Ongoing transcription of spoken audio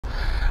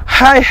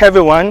Hi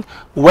everyone,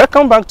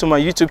 welcome back to my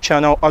YouTube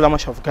channel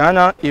OLAMOSH of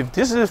Ghana. If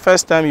this is the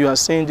first time you are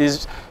seeing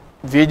this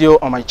video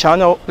on my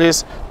channel,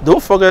 please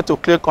don't forget to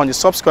click on the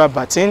subscribe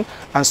button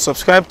and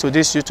subscribe to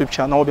this YouTube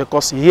channel,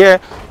 because here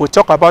we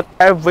talk about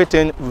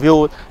everything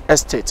real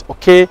estate.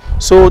 Okay,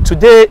 so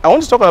today I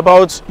want to talk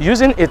about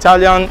using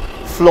Italian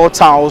floor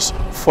tiles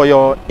for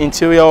your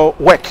interior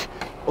work.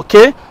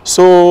 Okay,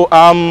 so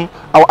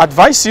I'll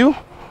advise you,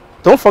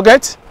 don't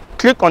forget,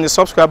 click on the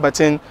subscribe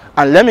button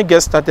and let me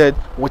get started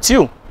with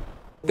you.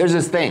 There's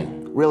this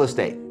thing, real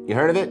estate. You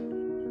heard of it?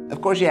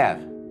 Of course you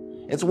have.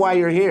 It's why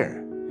you're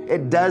here.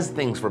 It does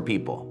things for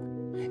people.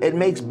 It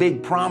makes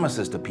big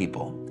promises to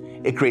people.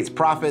 It creates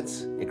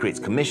profits, it creates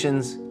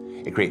commissions,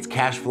 it creates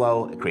cash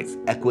flow, it creates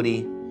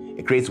equity,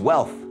 it creates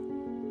wealth.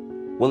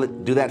 Will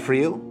it do that for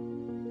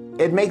you?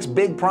 It makes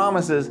big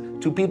promises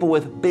to people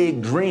with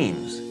big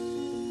dreams.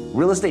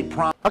 Real estate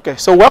Okay,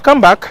 so welcome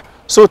back.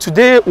 So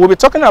today we'll be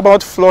talking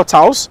about floor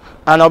tiles,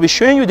 and I'll be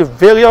showing you the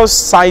various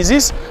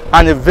sizes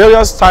and the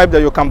various types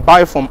that you can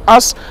buy from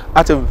us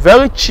at a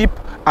very cheap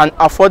and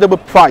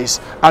affordable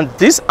price. And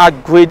these are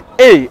grade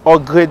A or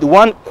grade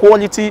 1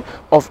 quality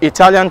of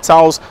Italian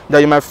tiles that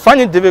you might find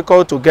it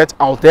difficult to get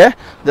out there.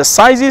 The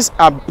sizes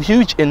are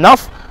huge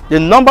enough. The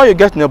number you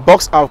get in the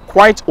box are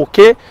quite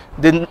okay.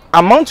 The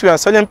amount we are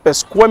selling per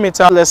square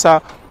meter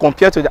lesser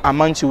compared to the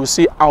amount you will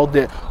see out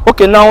there.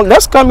 Okay, now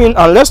let's come in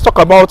and let's talk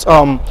about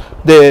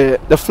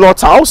the floor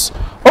tiles.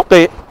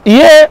 Okay,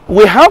 here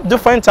we have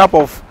different type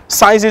of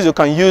sizes you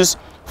can use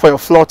for your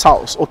floor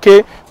tiles.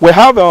 Okay, we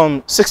have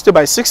 60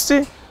 by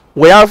 60,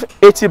 we have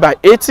 80 by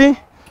 80,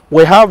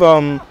 we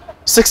have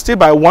 60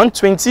 by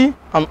 120,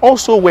 and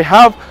also we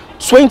have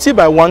 20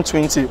 by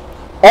 120.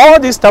 All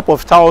these type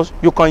of tiles,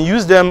 you can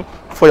use them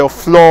for your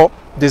floor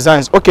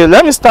designs. Okay,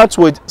 let me start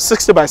with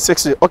 60 by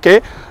 60.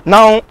 Okay,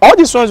 now all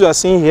these ones you are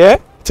seeing here,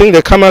 I think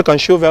the camera can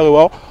show very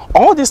well.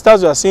 All these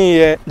tiles you are seeing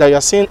here, that you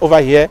are seeing over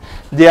here,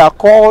 they are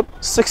called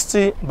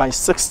 60 by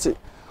 60.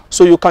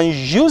 So you can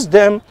use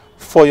them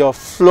for your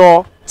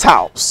floor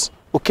tiles.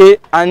 Okay,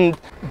 and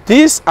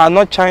these are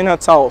not China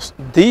tiles.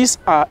 These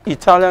are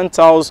Italian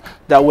tiles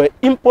that were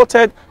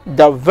imported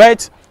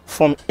direct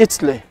from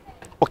Italy.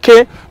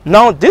 Okay,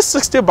 now this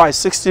 60 by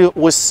 60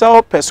 will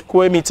sell per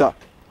square meter.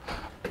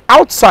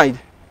 Outside,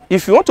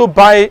 if you want to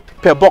buy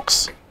per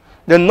box,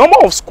 the number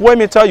of square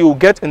meter you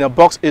get in a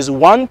box is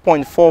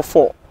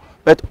 1.44.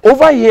 But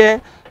over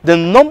here, the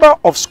number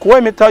of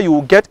square meter you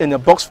will get in a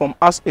box from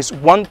us is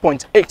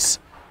 1.8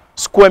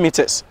 square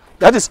meters.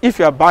 That is if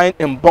you are buying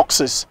in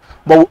boxes.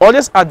 But we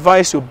always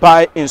advise you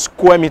buy in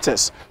square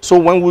meters. So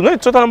when we know the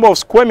total number of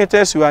square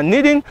meters you are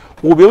needing,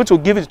 we'll be able to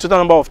give you the total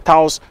number of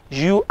tiles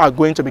you are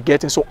going to be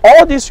getting. So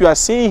all these you are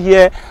seeing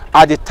here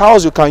are the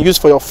tiles you can use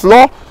for your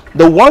floor.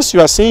 The ones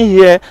you are seeing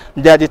here,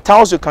 they are the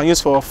tiles you can use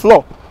for your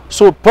floor.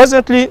 So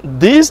presently,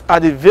 these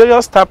are the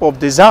various type of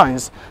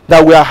designs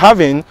that we are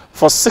having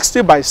for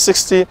 60 by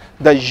 60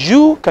 that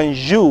you can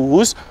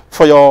use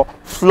for your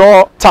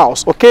floor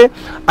tiles. Okay,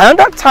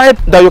 another type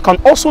that you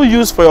can also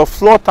use for your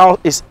floor tile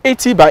is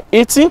 80 by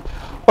 80.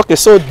 Okay,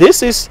 so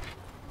this is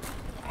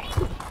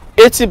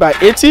 80 by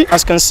 80.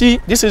 As you can see,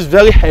 this is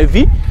very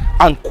heavy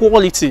and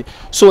quality.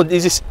 So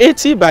this is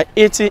 80 by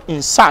 80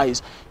 in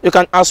size. You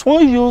can as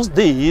well use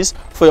these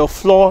for your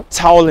floor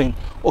tiling.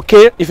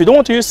 Okay, if you don't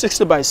want to use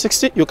 60 by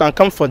 60, you can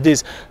come for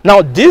this.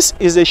 Now this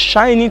is a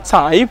shiny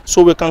type,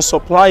 so we can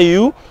supply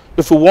you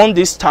if you want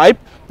this type.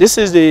 This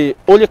is the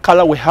only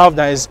color we have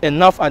that is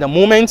enough at the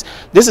moment.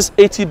 This is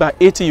 80 by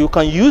 80. You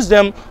can use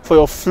them for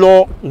your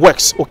floor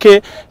works.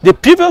 Okay, the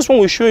previous one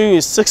we show you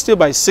is 60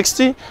 by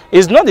 60.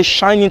 It's not the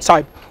shiny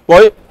type.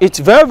 Well, it's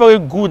very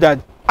good that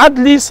at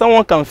least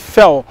someone can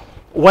fail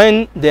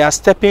when they are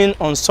stepping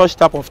on such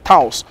type of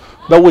tiles.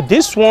 But with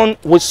this one,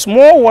 with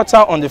small water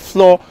on the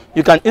floor,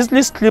 you can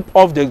easily slip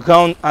off the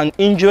ground and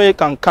injury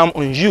can come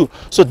on you.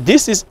 So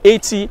this is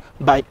 80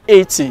 by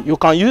 80. You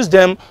can use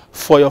them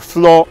for your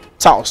floor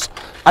tiles.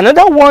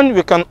 Another one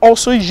we can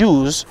also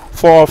use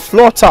for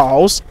floor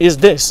tiles is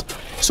this.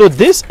 So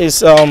this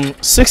is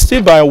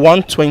 60 by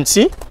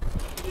 120.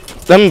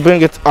 Let me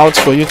bring it out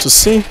for you to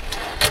see.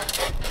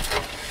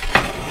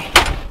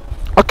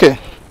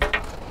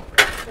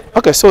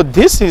 Okay, so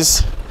this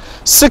is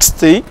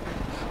 60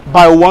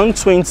 by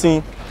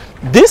 120.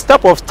 This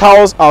type of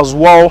tiles as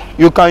well,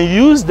 you can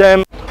use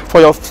them for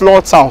your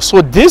floor tiles.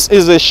 So this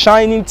is a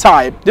shining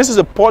type, this is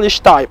a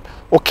polished type.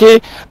 Okay,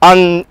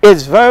 and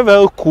it's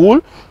very cool.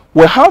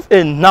 We have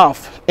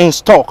enough in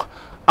stock,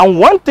 and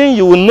one thing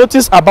you will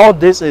notice about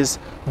this is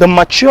the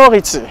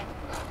maturity.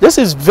 This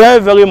is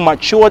very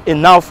matured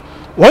enough.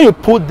 When you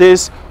put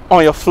this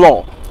on your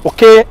floor,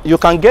 okay, you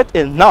can get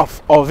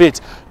enough of it.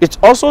 It's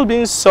also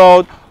being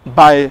sold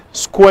by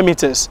square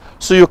meters,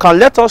 so you can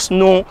let us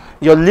know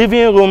your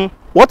living room,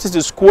 what is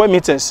the square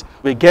meters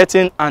we're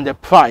getting and the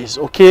price.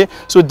 Okay,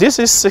 so this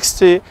is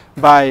 60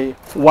 by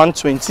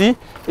 120.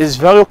 It's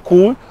very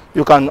cool.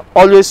 You can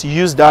always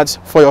use that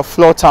for your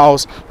floor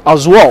tiles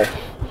as well.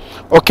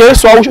 Okay,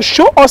 so I will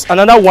show us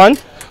another one,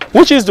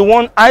 which is the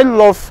one I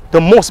love the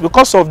most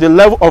because of the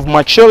level of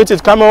maturity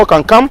the camera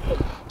can come.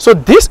 So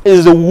this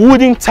is the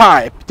wooden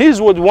type. This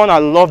is what the one I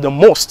love the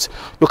most.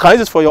 You can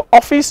use it for your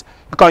office.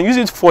 You can use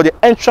it for the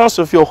entrance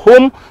of your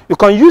home. You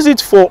can use it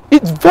for,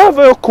 it's very,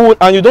 very cool,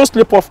 and you don't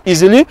slip off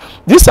easily.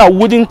 These are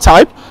wooden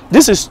type.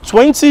 This is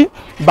 20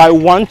 by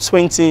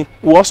 120.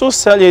 We also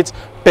sell it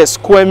per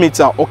square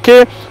meter.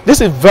 Okay,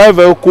 this is very,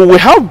 very cool. We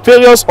have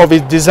various of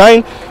its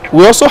design.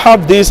 We also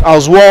have this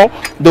as well,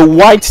 the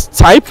white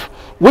type,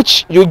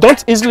 which you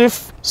don't easily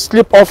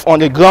slip off on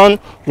the ground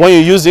when you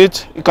use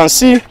it. You can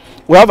see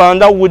we have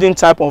another wooden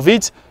type of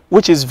it,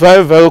 which is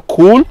very, very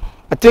cool.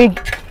 I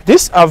think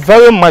these are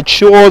very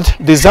matured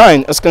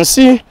design. As you can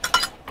see,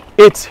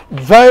 it's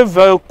very,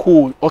 very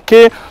cool.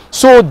 Okay,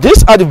 so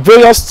these are the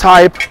various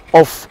type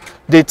of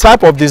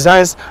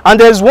designs, and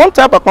there's one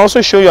type I can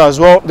also show you as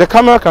well. The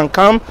camera can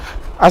come.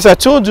 As I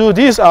told you,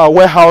 this is our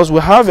warehouse. We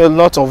have a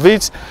lot of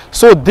it.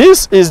 So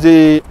this is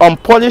the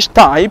unpolished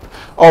type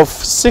of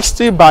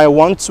 60 by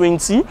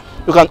 120.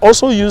 You can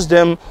also use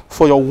them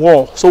for your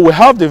wall. So we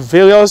have the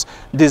various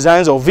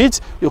designs of it.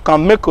 You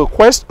can make a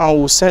request and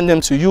we'll send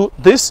them to you.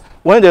 This,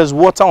 when there's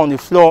water on the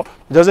floor,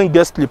 it doesn't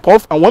get slip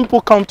off, and when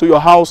people come to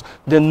your house,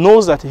 they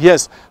know that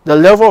yes, the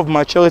level of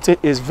maturity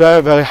is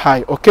very, very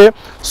high. Okay,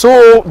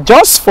 so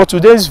just for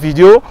today's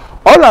video,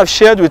 all I've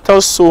shared with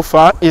us so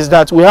far is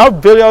that we have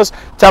various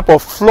type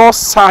of floor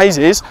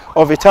sizes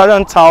of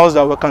Italian tiles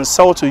that we can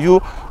sell to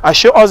you. I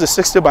show us the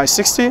 60 by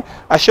 60,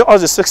 I show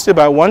us the 60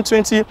 by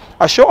 120,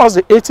 I show us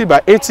the 80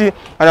 by 80,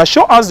 and I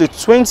show us the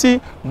 20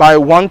 by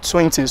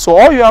 120. So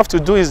all you have to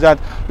do is that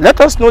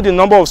let us know the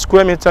number of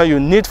square meter you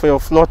need for your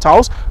floor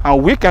tiles,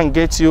 and we can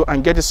get you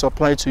and get it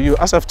supplied to you.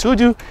 As I've told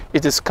you,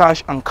 it is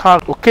cash and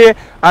card. Okay,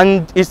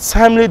 and it's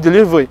timely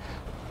delivery,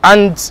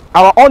 and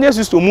our audience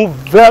used to move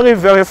very,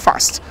 very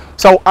fast.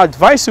 So I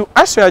advise you,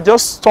 as you are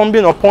just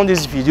stumbling upon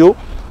this video,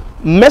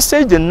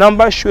 message the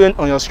number showing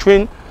on your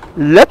screen.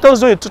 Let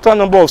us know the total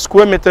number of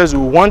square meters you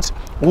want.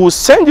 We will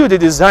send you the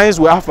designs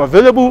we have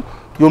available.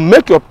 You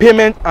make your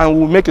payment and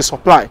we'll make a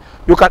supply.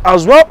 You can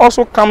as well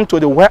also come to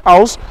the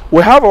warehouse.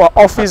 We have our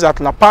office at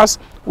La Paz.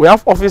 We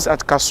have office at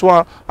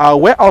Kasua. Our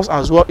warehouse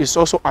as well is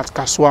also at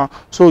Kasua.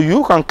 So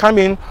you can come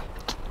in,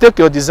 take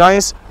your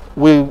designs,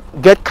 we'll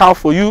get car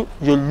for you,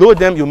 you load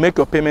them, you make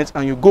your payments,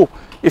 and you go.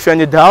 If you're in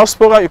the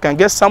diaspora, you can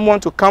get someone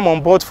to come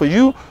on board for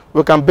you.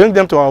 We can bring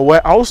them to our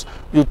warehouse.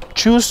 You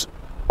choose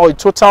or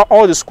total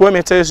all the square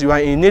meters you are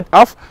in need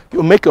of.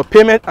 You make your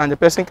payment and the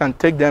person can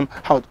take them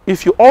out.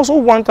 If you also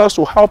want us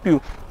to help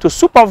you to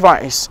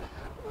supervise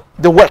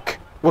the work,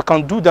 we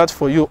can do that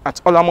for you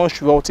at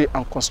OLAMOSH Realty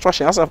and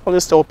Construction. As I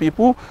always tell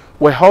people,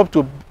 we help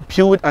to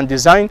build and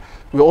design.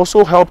 We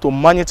also help to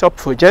monitor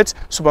projects,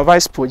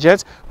 supervise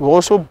projects. We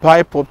also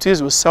buy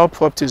properties, we sell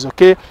properties.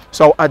 Okay,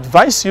 so I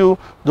advise you,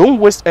 don't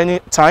waste any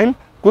time.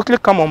 Quickly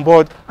come on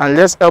board and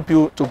let's help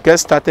you to get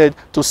started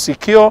to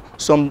secure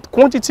some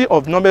quantity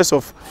of numbers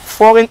of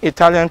foreign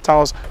Italian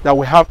tiles that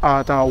we have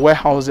at our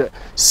warehouse.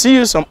 See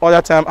you some other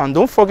time, and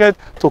don't forget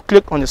to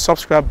click on the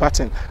subscribe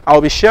button.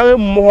 I'll be sharing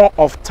more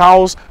of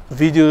tiles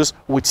videos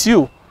with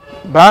you.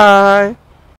 Bye.